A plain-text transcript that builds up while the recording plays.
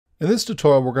In this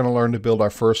tutorial, we're going to learn to build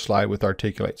our first slide with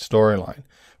Articulate Storyline.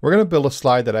 We're going to build a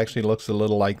slide that actually looks a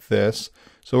little like this.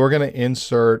 So we're going to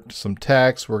insert some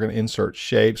text. We're going to insert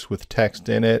shapes with text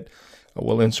in it.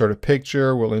 We'll insert a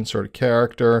picture. We'll insert a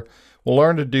character. We'll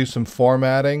learn to do some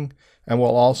formatting, and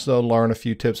we'll also learn a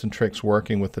few tips and tricks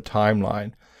working with the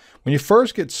timeline. When you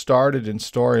first get started in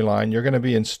Storyline, you're going to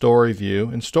be in Story View,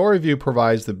 and Story View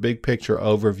provides the big picture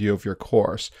overview of your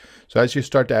course. So as you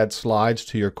start to add slides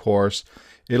to your course,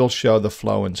 it'll show the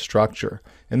flow and structure.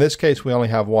 In this case, we only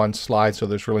have one slide, so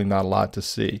there's really not a lot to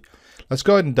see. Let's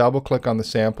go ahead and double click on the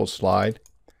sample slide.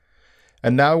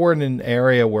 And now we're in an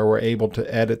area where we're able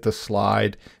to edit the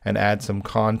slide and add some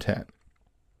content.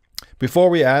 Before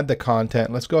we add the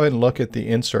content, let's go ahead and look at the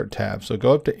Insert tab. So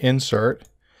go up to Insert,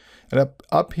 and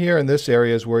up here in this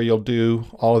area is where you'll do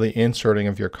all of the inserting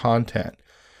of your content.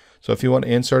 So if you want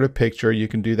to insert a picture, you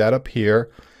can do that up here.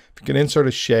 If you can insert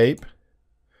a shape,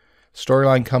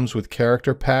 Storyline comes with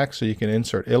character packs, so you can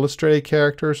insert illustrated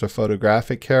characters or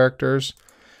photographic characters.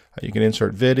 You can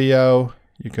insert video,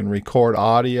 you can record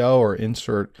audio or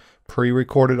insert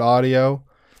pre-recorded audio.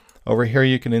 Over here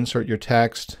you can insert your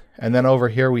text, and then over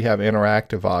here we have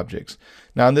interactive objects.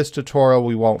 Now in this tutorial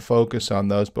we won't focus on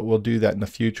those, but we'll do that in a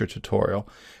future tutorial.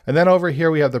 And then over here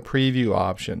we have the preview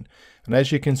option. And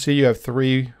as you can see, you have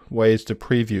three ways to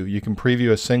preview. You can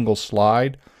preview a single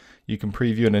slide, you can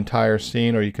preview an entire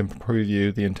scene, or you can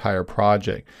preview the entire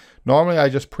project. Normally I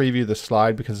just preview the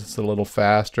slide because it's a little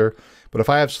faster, but if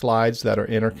I have slides that are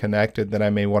interconnected, then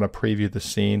I may want to preview the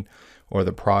scene or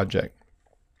the project.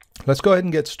 Let's go ahead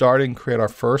and get started and create our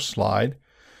first slide.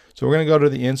 So we're going to go to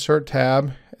the Insert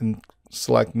tab and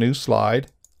select New Slide.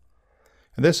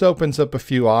 And this opens up a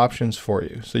few options for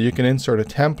you. So you can insert a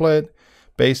template,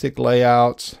 basic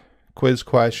layouts, quiz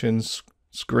questions,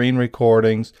 screen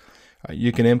recordings.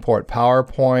 You can import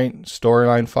PowerPoint,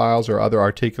 Storyline files, or other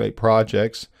Articulate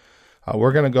projects.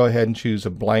 We're going to go ahead and choose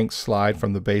a blank slide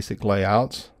from the basic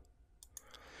layouts.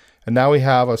 And now we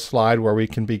have a slide where we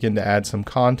can begin to add some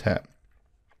content.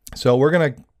 So we're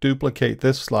going to duplicate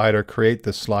this slide or create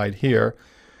this slide here.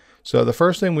 So the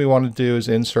first thing we want to do is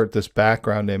insert this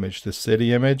background image, the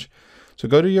city image. So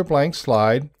go to your blank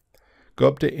slide, go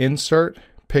up to Insert,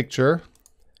 Picture,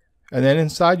 and then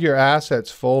inside your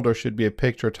Assets folder should be a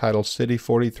picture titled City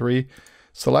 43.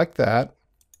 Select that,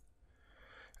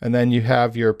 and then you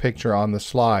have your picture on the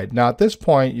slide. Now at this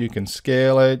point you can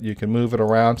scale it, you can move it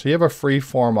around, so you have a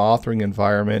free-form authoring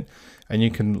environment and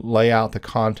you can lay out the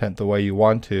content the way you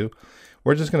want to.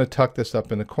 We're just going to tuck this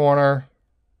up in the corner,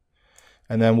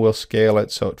 and then we'll scale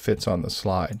it so it fits on the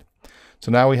slide. So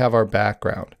now we have our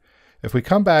background. If we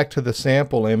come back to the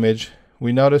sample image,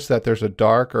 we notice that there's a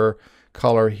darker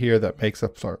color here that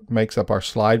makes up our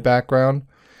slide background.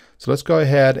 So let's go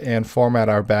ahead and format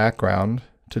our background.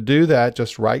 To do that,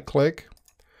 just right click.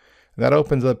 That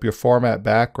opens up your format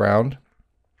background.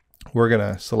 We're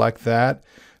going to select that,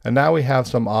 and now we have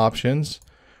some options.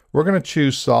 We're going to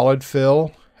choose solid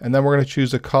fill, and then we're going to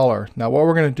choose a color. Now what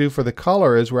we're going to do for the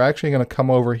color is we're actually going to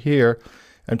come over here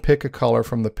and pick a color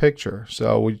from the picture.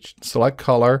 So we select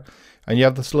color, and you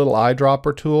have this little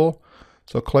eyedropper tool.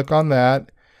 So click on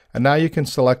that, and now you can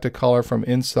select a color from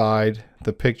inside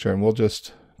the picture, and we'll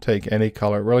just take any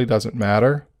color. It really doesn't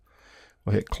matter.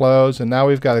 We'll hit close, and now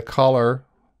we've got a color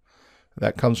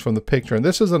that comes from the picture. And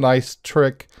this is a nice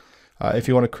trick if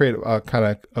you want to create a kind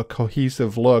of a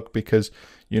cohesive look, because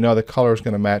you know the color is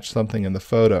going to match something in the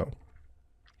photo.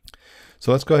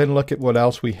 So let's go ahead and look at what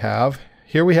else we have.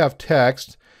 Here we have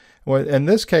text. In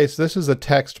this case, this is a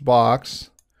text box,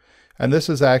 and this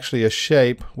is actually a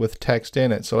shape with text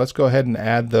in it. So let's go ahead and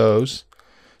add those.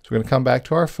 So we're going to come back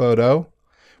to our photo,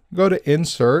 go to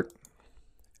Insert,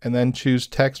 and then choose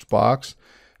Text Box.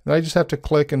 And I just have to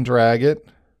click and drag it,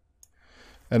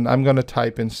 and I'm going to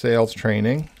type in Sales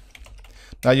Training.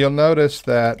 Now you'll notice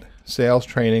that Sales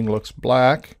Training looks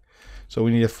black, so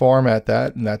we need to format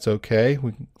that, and that's okay.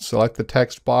 We can select the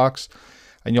text box,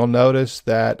 and you'll notice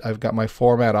that I've got my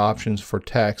format options for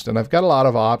text, and I've got a lot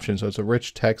of options. So it's a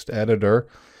rich text editor,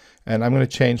 and I'm going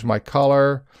to change my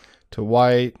color to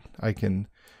white. I can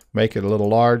make it a little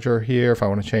larger here. If I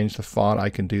want to change the font, I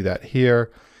can do that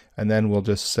here, and then we'll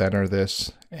just center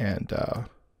this, and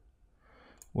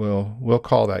we'll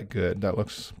call that good. That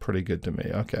looks pretty good to me.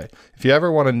 Okay. If you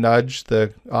ever want to nudge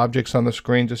the objects on the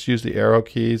screen, just use the arrow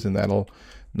keys and that'll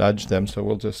nudge them. So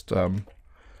we'll just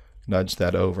nudge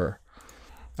that over.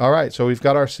 All right, so we've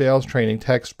got our Sales Training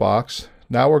text box.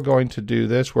 Now we're going to do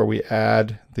this where we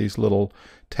add these little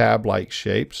tab-like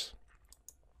shapes.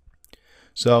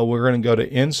 So we're going to go to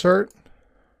Insert,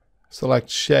 select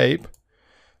Shape,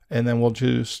 and then we'll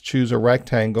choose a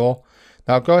rectangle.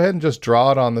 Now go ahead and just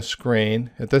draw it on the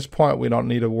screen. At this point, we don't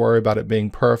need to worry about it being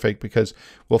perfect because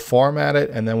we'll format it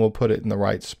and then we'll put it in the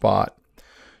right spot.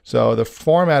 So the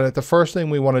first thing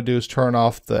we want to do is turn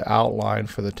off the outline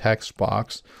for the text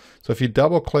box. So if you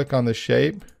double click on the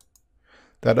shape,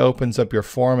 that opens up your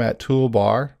format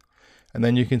toolbar. And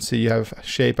then you can see you have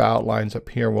shape outlines up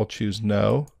here. We'll choose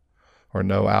no or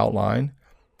no outline.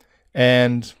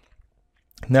 And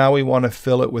now we want to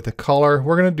fill it with a color.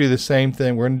 We're going to do the same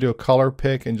thing. We're going to do a color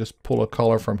pick and just pull a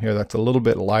color from here that's a little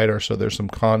bit lighter so there's some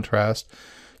contrast.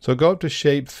 So go up to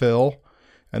shape fill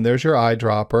and there's your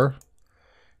eyedropper.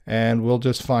 And we'll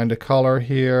just find a color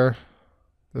here.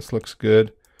 This looks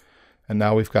good. And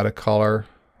now we've got a color.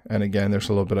 And again, there's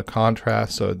a little bit of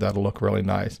contrast, so that'll look really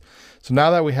nice. So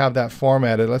now that we have that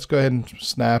formatted, let's go ahead and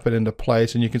snap it into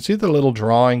place. And you can see the little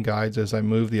drawing guides as I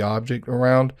move the object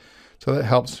around. So that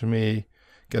helps me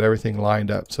get everything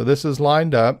lined up. So this is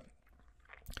lined up.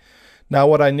 Now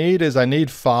what I need is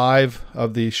 5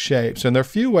 of these shapes. And there are a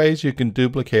few ways you can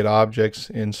duplicate objects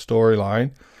in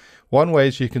Storyline. One way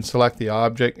is you can select the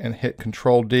object and hit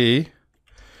Control D,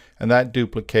 and that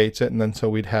duplicates it, and then so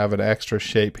we'd have an extra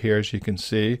shape here, as you can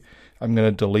see. I'm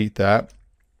going to delete that.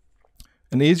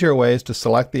 An easier way is to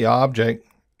select the object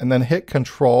and then hit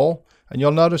Control, and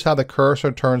you'll notice how the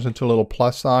cursor turns into a little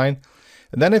plus sign.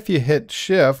 And then if you hit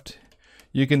Shift,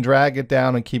 you can drag it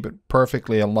down and keep it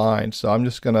perfectly aligned. So I'm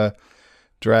just going to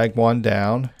drag one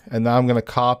down, and now I'm going to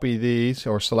copy these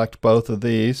or select both of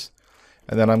these,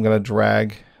 and then I'm going to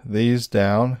drag these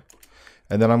down,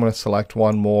 and then I'm going to select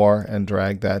one more and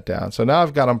drag that down. So now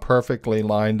I've got them perfectly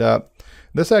lined up.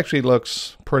 This actually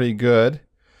looks pretty good.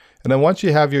 And then once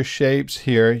you have your shapes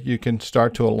here, you can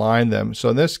start to align them. So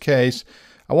in this case,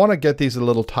 I want to get these a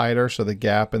little tighter so the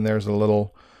gap in there is a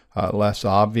little less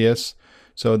obvious.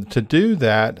 So to do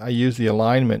that, I use the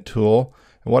alignment tool.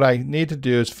 And what I need to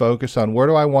do is focus on where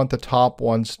do I want the top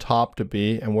ones top to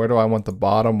be and where do I want the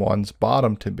bottom ones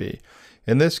bottom to be.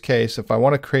 In this case, if I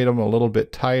want to create them a little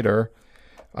bit tighter,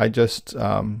 I just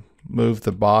move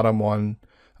the bottom one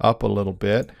up a little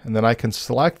bit, and then I can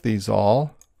select these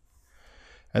all.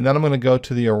 And then I'm going to go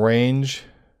to the Arrange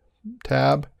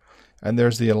tab, and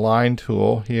there's the Align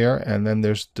tool here, and then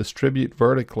there's Distribute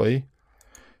Vertically.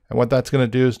 And what that's going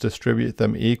to do is distribute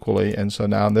them equally, and so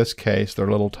now in this case, they're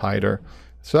a little tighter.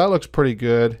 So that looks pretty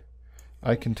good.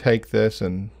 I can take this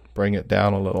and bring it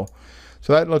down a little.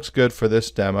 So that looks good for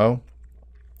this demo.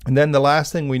 And then the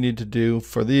last thing we need to do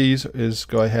for these is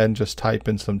go ahead and just type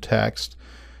in some text.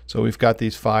 So we've got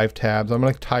these 5 tabs. I'm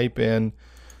going to type in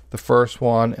the first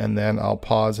one and then I'll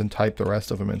pause and type the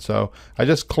rest of them in. So I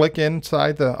just click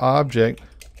inside the object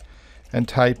and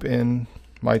type in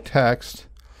my text.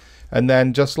 And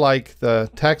then just like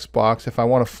the text box, if I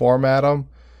want to format them,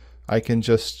 I can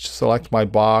just select my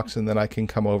box and then I can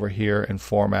come over here and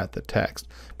format the text.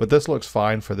 But this looks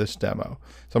fine for this demo.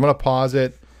 So I'm going to pause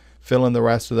it, fill in the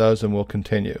rest of those, and we'll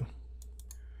continue.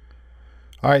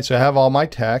 All right, so I have all my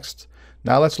text.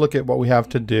 Now let's look at what we have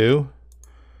to do.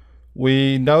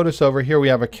 We notice over here we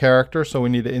have a character, so we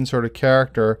need to insert a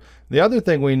character. The other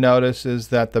thing we notice is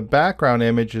that the background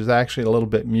image is actually a little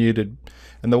bit muted.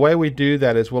 And the way we do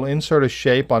that is we'll insert a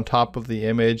shape on top of the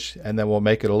image, and then we'll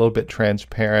make it a little bit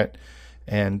transparent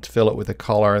and fill it with a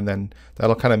color, and then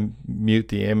that'll kind of mute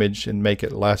the image and make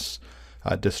it less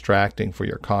distracting for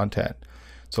your content.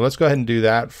 So let's go ahead and do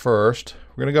that first.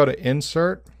 We're going to go to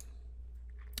Insert,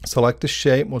 select the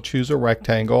shape, we'll choose a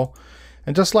rectangle,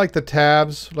 and just like the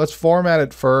tabs, let's format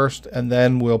it first and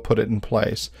then we'll put it in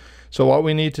place. So what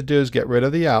we need to do is get rid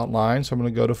of the outline. So I'm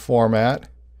going to go to Format,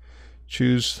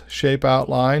 choose Shape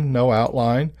Outline, no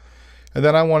outline, and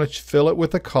then I want to fill it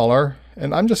with a color,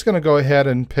 and I'm just going to go ahead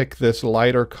and pick this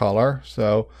lighter color.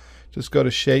 So just go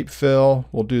to Shape Fill,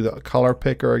 we'll do the color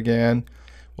picker again,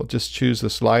 we'll just choose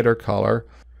this lighter color.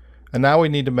 And now we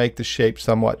need to make the shape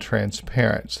somewhat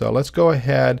transparent. So let's go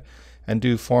ahead and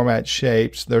do Format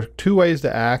Shapes. There are 2 ways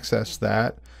to access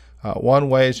that. One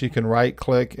way is you can right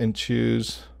click and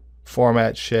choose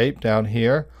Format Shape down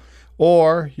here,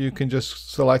 or you can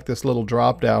just select this little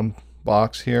drop down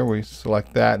box here. We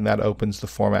select that and that opens the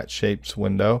Format Shapes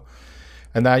window.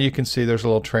 And now you can see there's a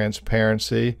little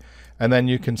transparency, and then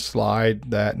you can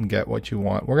slide that and get what you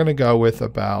want. We're going to go with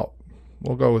about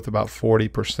We'll go with about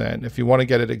 40%. If you want to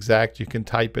get it exact, you can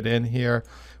type it in here,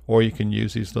 or you can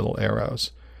use these little arrows.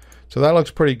 So that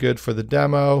looks pretty good for the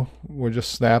demo. We'll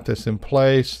just snap this in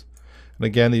place. And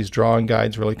again, these drawing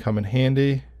guides really come in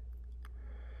handy.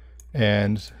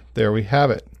 And there we have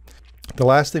it. The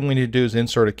last thing we need to do is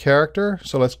insert a character.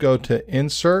 So let's go to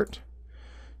Insert,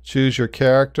 choose your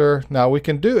character. Now we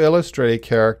can do illustrated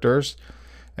characters.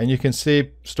 And you can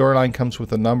see Storyline comes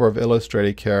with a number of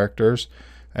illustrated characters,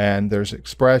 and there's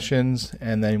expressions,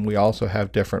 and then we also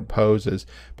have different poses.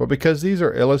 But because these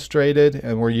are illustrated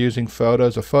and we're using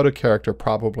photos, a photo character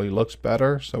probably looks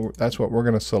better, so that's what we're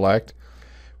going to select.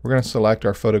 We're going to select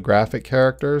our photographic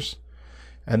characters,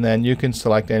 and then you can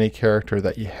select any character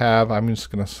that you have. I'm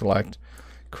just going to select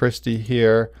Christy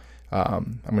here.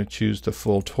 I'm going to choose the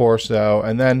full torso,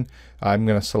 and then I'm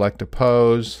going to select a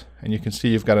pose, and you can see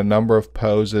you've got a number of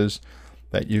poses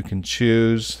that you can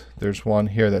choose. There's one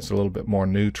here that's a little bit more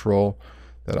neutral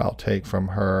that I'll take from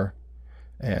her,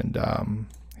 and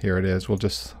here it is. We'll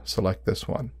just select this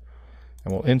one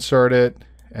and we'll insert it,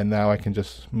 and now I can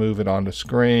just move it onto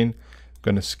screen. I'm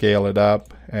going to scale it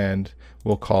up, and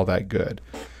we'll call that good.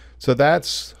 So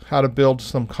that's how to build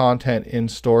some content in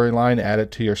Storyline, add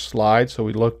it to your slide. So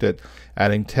we looked at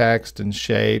adding text and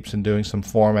shapes and doing some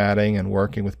formatting and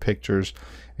working with pictures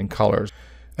and colors.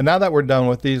 And now that we're done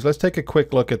with these, let's take a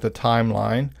quick look at the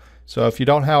timeline. So if you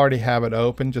don't already have it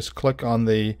open, just click on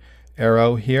the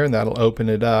arrow here and that'll open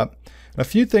it up. And a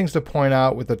few things to point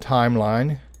out with the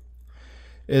timeline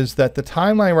is that the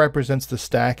timeline represents the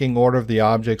stacking order of the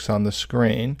objects on the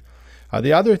screen.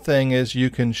 The other thing is you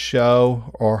can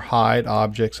show or hide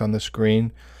objects on the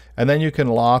screen, and then you can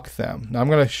lock them. Now I'm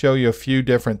going to show you a few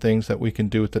different things that we can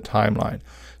do with the timeline.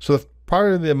 So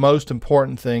probably the most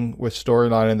important thing with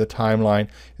Storyline and the timeline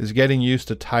is getting used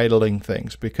to titling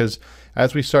things, because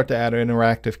as we start to add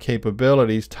interactive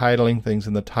capabilities, titling things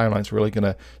in the timeline is really going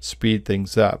to speed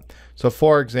things up. So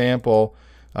for example,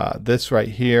 this right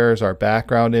here is our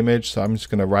background image. So I'm just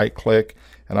going to right click,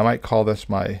 and I might call this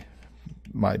my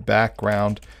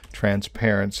background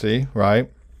transparency, right?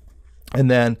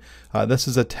 And then this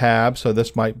is a tab, so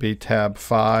this might be tab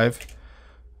 5,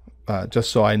 just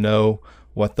so I know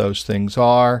what those things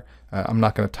are. I'm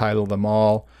not going to title them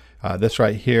all. This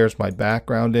right here is my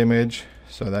background image,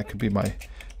 so that could be my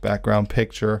background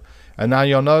picture. And now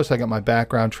you'll notice I got my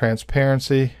background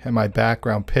transparency and my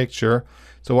background picture.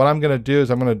 So what I'm going to do is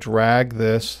I'm going to drag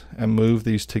this and move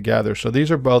these together. So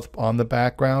these are both on the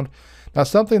background. Now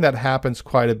something that happens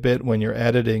quite a bit when you're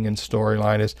editing in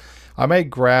Storyline is I may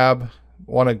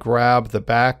want to grab the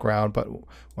background, but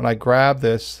when I grab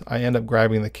this, I end up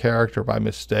grabbing the character by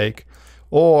mistake,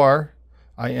 or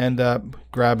I end up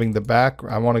grabbing the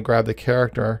background. I want to grab the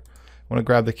character. I want to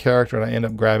grab the character, and I end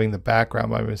up grabbing the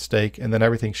background by mistake, and then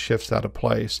everything shifts out of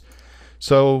place.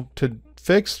 So to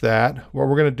fix that, what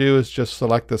we're going to do is just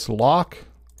select this lock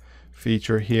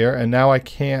feature here, and now I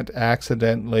can't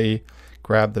accidentally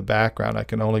grab the background. I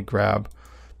can only grab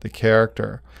the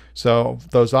character. So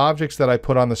those objects that I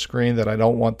put on the screen that I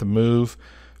don't want to move,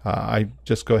 I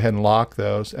just go ahead and lock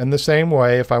those. And the same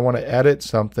way, if I want to edit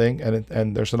something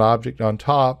and there's an object on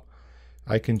top,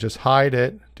 I can just hide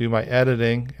it, do my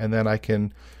editing, and then I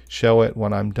can show it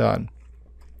when I'm done.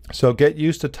 So get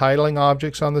used to titling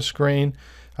objects on the screen.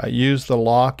 Use the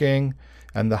locking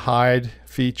and the hide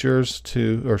features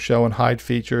or show and hide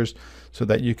features so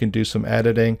that you can do some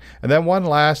editing. And then one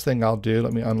last thing I'll do,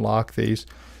 let me unlock these,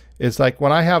 is like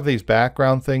when I have these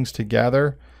background things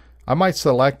together, I might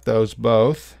select those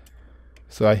both.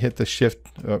 So I hit the shift,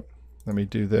 let me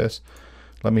do this.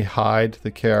 Let me hide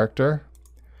the character.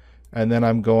 And then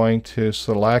I'm going to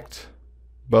select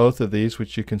both of these,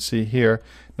 which you can see here.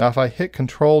 Now if I hit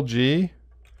Control G,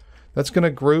 that's going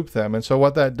to group them. And so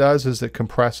what that does is it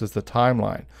compresses the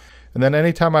timeline. And then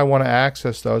anytime I want to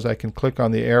access those, I can click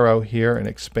on the arrow here and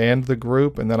expand the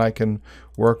group, and then I can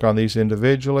work on these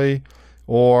individually,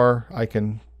 or I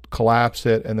can collapse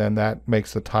it, and then that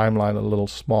makes the timeline a little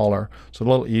smaller, so a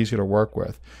little easier to work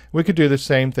with. We could do the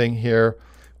same thing here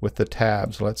with the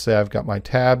tabs. Let's say I've got my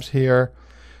tabs here.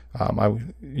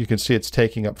 You can see it's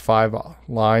taking up 5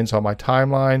 lines on my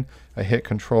timeline. I hit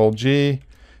Control G,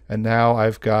 and now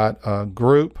I've got a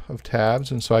group of tabs,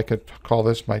 and so I could call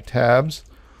this my tabs.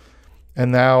 And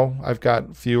now I've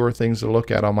got fewer things to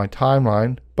look at on my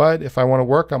timeline. But if I want to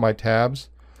work on my tabs,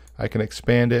 I can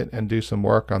expand it and do some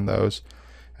work on those.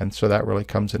 And so that really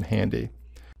comes in handy.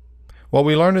 What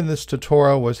we learned in this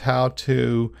tutorial was how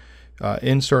to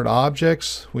insert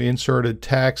objects. We inserted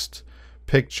text,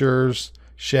 pictures,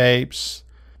 shapes.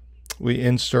 We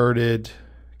inserted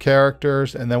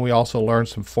characters, and then we also learned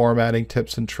some formatting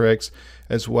tips and tricks,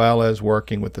 as well as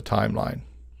working with the timeline.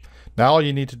 Now all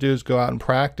you need to do is go out and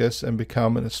practice and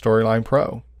become a Storyline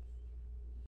Pro.